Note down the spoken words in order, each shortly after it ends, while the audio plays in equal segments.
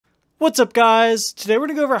What's up, guys? Today we're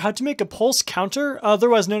going to go over how to make a pulse counter,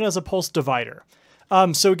 otherwise known as a pulse divider.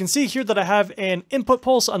 So we can see here that I have an input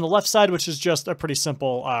pulse on the left side, which is just a pretty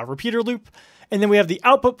simple repeater loop. And then we have the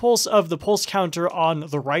output pulse of the pulse counter on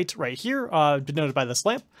the right here, denoted by this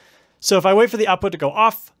lamp. So if I wait for the output to go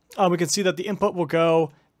off, we can see that the input will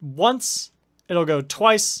go once, it'll go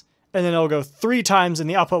twice, and then it'll go 3 times, and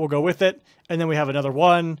the output will go with it. And then we have another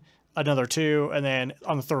 1, another 2, and then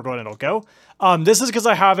on the third one it'll go. This is because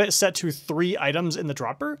I have it set to 3 items in the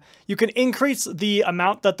dropper. You can increase the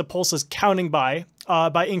amount that the pulse is counting by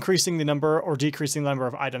increasing the number or decreasing the number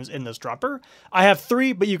of items in this dropper. I have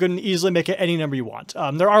 3, but you can easily make it any number you want.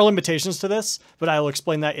 There are limitations to this, but I will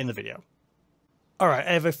explain that in the video. All right,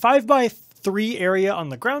 I have a 5x3 area on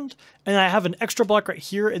the ground, and I have an extra block right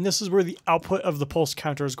here, and this is where the output of the pulse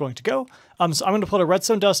counter is going to go. So I'm going to put a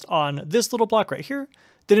redstone dust on this little block right here.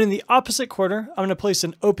 Then in the opposite corner, I'm going to place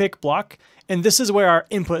an opaque block, and this is where our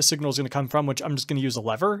input signal is going to come from, which I'm just going to use a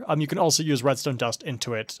lever. You can also use redstone dust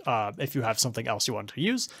into it if you have something else you want to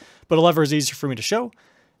use, but a lever is easier for me to show.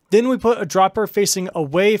 Then we put a dropper facing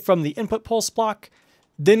away from the input pulse block.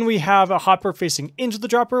 Then we have a hopper facing into the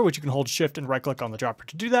dropper, which you can hold shift and right click on the dropper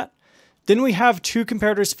to do that. Then we have 2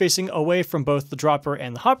 comparators facing away from both the dropper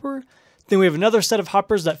and the hopper. Then we have another set of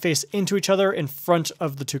hoppers that face into each other in front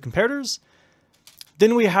of the 2 comparators.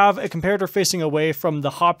 Then we have a comparator facing away from the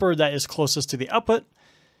hopper that is closest to the output.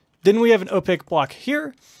 Then we have an opaque block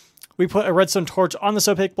here. We put a redstone torch on this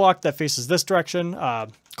opaque block that faces this direction,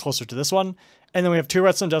 closer to this one. And then we have 2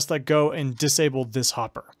 redstone dust that go and disable this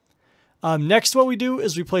hopper. Next, what we do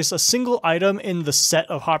is we place a single item in the set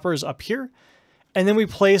of hoppers up here. And then we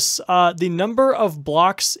place the number of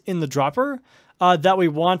blocks in the dropper that we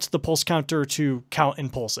want the pulse counter to count in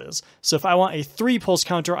pulses. So if I want a 3 pulse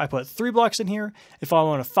counter, I put 3 blocks in here. If I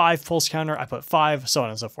want a 5 pulse counter, I put 5, so on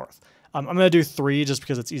and so forth. I'm going to do 3 just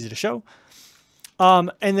because it's easy to show.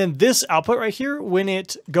 And then this output right here, when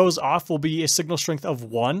it goes off, will be a signal strength of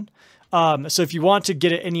 1. So if you want to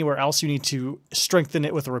get it anywhere else, you need to strengthen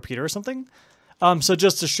it with a repeater or something. So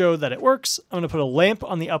just to show that it works, I'm going to put a lamp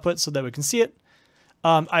on the output so that we can see it.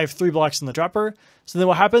 I have 3 blocks in the dropper. So then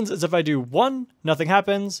what happens is if I do 1, nothing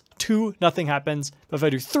happens, 2, nothing happens. But if I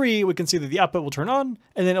do 3, we can see that the output will turn on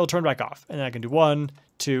and then it'll turn back off. And then I can do 1,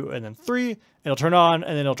 2, and then 3, it'll turn on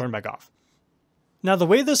and then it'll turn back off. Now the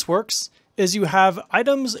way this works is you have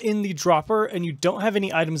items in the dropper and you don't have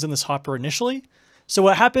any items in this hopper initially. So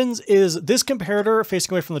what happens is this comparator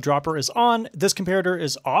facing away from the dropper is on, this comparator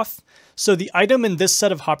is off. So the item in this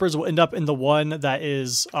set of hoppers will end up in the one that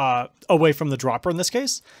is away from the dropper in this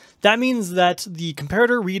case. That means that the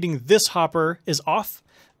comparator reading this hopper is off,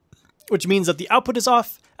 which means that the output is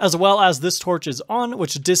off, as well as this torch is on,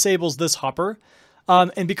 which disables this hopper.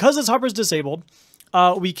 And because this hopper is disabled,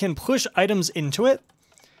 we can push items into it.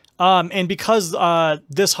 And because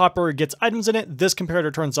this hopper gets items in it, this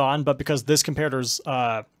comparator turns on, but because this comparator's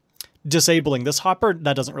disabling this hopper,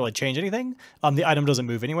 that doesn't really change anything. The item doesn't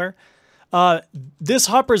move anywhere. This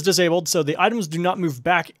hopper is disabled, so the items do not move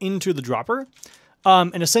back into the dropper.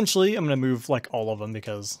 And essentially, I'm going to move like all of them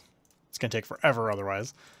because it's going to take forever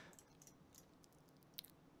otherwise.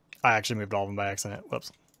 I actually moved all of them by accident.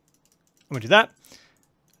 Whoops. I'm going to do that.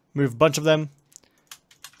 Move a bunch of them.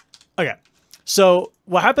 Okay. So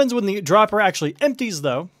what happens when the dropper actually empties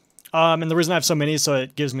though, and the reason I have so many so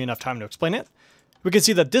it gives me enough time to explain it, we can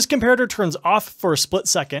see that this comparator turns off for a split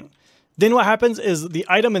second. Then what happens is the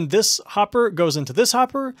item in this hopper goes into this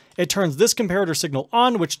hopper, it turns this comparator signal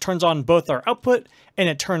on, which turns on both our output, and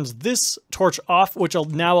it turns this torch off, which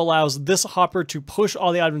now allows this hopper to push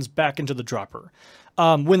all the items back into the dropper.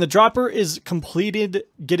 When the dropper is completed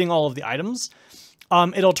getting all of the items,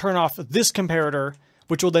 it'll turn off this comparator,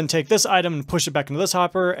 which will then take this item and push it back into this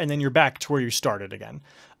hopper, and then you're back to where you started again.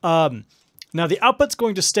 Now the output's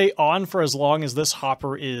going to stay on for as long as this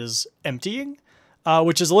hopper is emptying,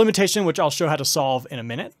 which is a limitation which I'll show how to solve in a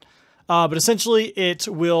minute. But essentially it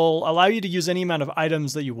will allow you to use any amount of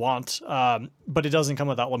items that you want, but it doesn't come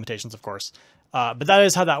without limitations, of course. But that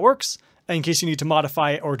is how that works, in case you need to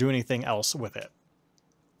modify it or do anything else with it.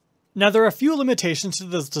 Now, there are a few limitations to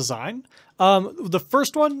this design. The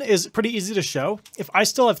first one is pretty easy to show. If I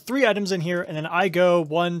still have 3 items in here and then I go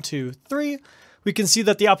 1, 2, 3, we can see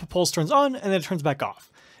that the output pulse turns on and then it turns back off.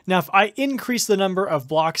 Now, if I increase the number of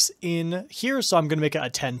blocks in here, so I'm going to make it a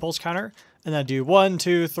 10 pulse counter, and I do 1,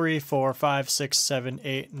 2, 3, 4, 5, 6, 7,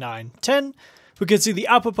 8, 9, 10, we can see the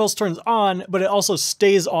output pulse turns on, but it also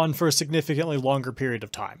stays on for a significantly longer period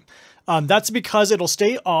of time. That's because it'll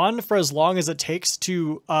stay on for as long as it takes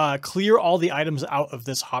to clear all the items out of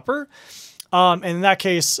this hopper. And in that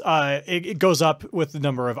case, it goes up with the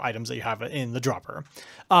number of items that you have in the dropper.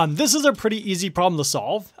 This is a pretty easy problem to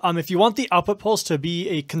solve. If you want the output pulse to be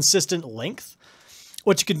a consistent length,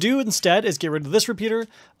 what you can do instead is get rid of this repeater.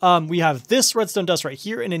 We have this redstone dust right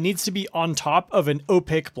here, and it needs to be on top of an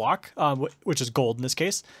opaque block, which is gold in this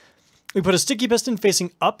case. We put a sticky piston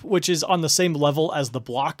facing up, which is on the same level as the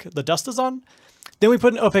block the dust is on. Then we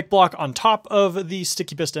put an opaque block on top of the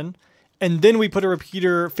sticky piston, and then we put a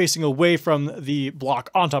repeater facing away from the block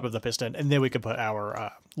on top of the piston, and then we can put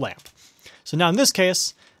our lamp. So now in this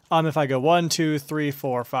case, if I go 1, 2, 3,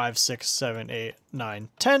 4, 5, 6, 7, 8, 9,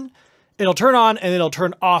 10, it'll turn on and it'll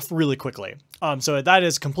turn off really quickly. So that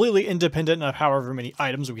is completely independent of however many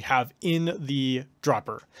items we have in the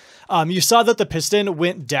dropper. You saw that the piston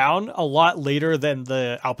went down a lot later than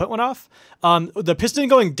the output went off. The piston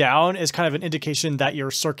going down is kind of an indication that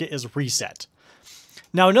your circuit is reset.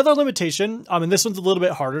 Now another limitation, and this one's a little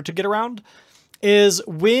bit harder to get around, is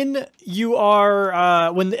when you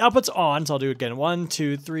are, when the output's on, so I'll do it again, 1,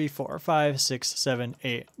 2, 3, 4, 5, 6, 7,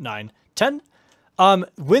 8, 9, 10.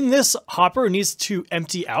 When this hopper needs to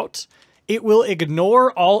empty out, it will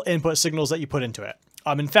ignore all input signals that you put into it.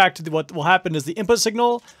 In fact, what will happen is the input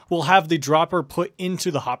signal will have the dropper put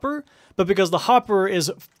into the hopper, but because the hopper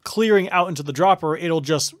is clearing out into the dropper, it'll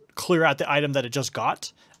just clear out the item that it just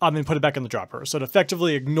got and put it back in the dropper. So it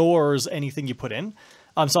effectively ignores anything you put in.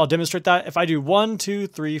 So I'll demonstrate that. If I do 1, 2,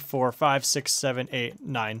 3, 4, 5, 6, 7, 8,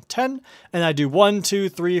 9, 10, and I do 1, 2,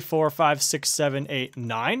 3, 4, 5, 6, 7, 8,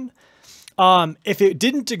 9, if it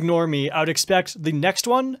didn't ignore me, I would expect the next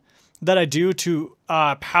one that I do to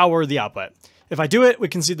power the output. If I do it, we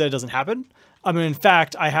can see that it doesn't happen. In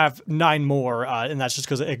fact, I have 9 more, and that's just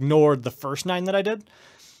because it ignored the first 9 that I did.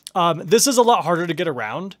 This is a lot harder to get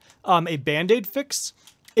around. A band-aid fix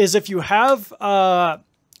is if you have an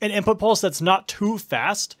input pulse that's not too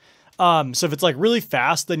fast. So if it's like really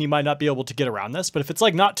fast, then you might not be able to get around this. But if it's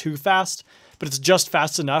like not too fast, but it's just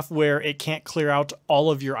fast enough where it can't clear out all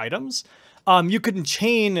of your items, you can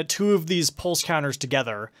chain 2 of these pulse counters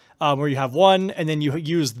together, where you have one, and then you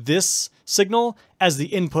use this signal as the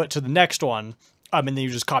input to the next one, and then you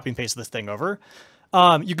just copy and paste this thing over.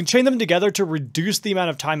 You can chain them together to reduce the amount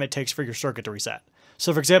of time it takes for your circuit to reset.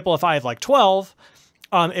 So for example, if I have like 12,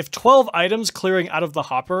 if 12 items clearing out of the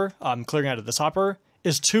hopper, clearing out of this hopper,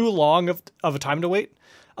 is too long of a time to wait,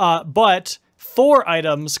 but 4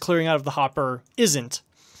 items clearing out of the hopper isn't,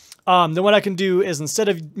 then what I can do is instead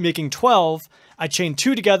of making 12, I chain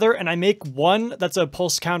 2 together and I make one that's a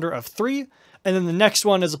pulse counter of 3, and then the next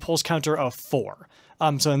one is a pulse counter of 4.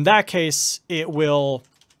 So in that case, it will,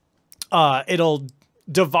 it'll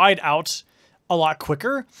divide out a lot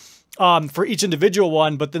quicker for each individual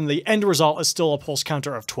one, but then the end result is still a pulse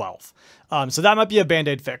counter of 12. So that might be a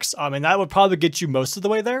band-aid fix, and that would probably get you most of the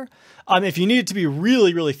way there. If you need it to be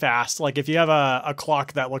really, really fast, like if you have a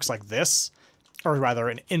clock that looks like this, or rather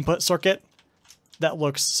an input circuit that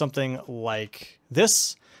looks something like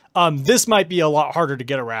this, this might be a lot harder to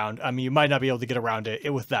get around. You might not be able to get around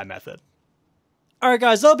it with that method. All right,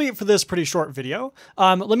 guys, that'll be it for this pretty short video.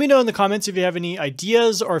 Let me know in the comments if you have any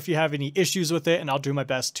ideas or if you have any issues with it, and I'll do my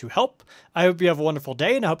best to help. I hope you have a wonderful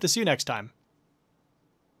day, and I hope to see you next time.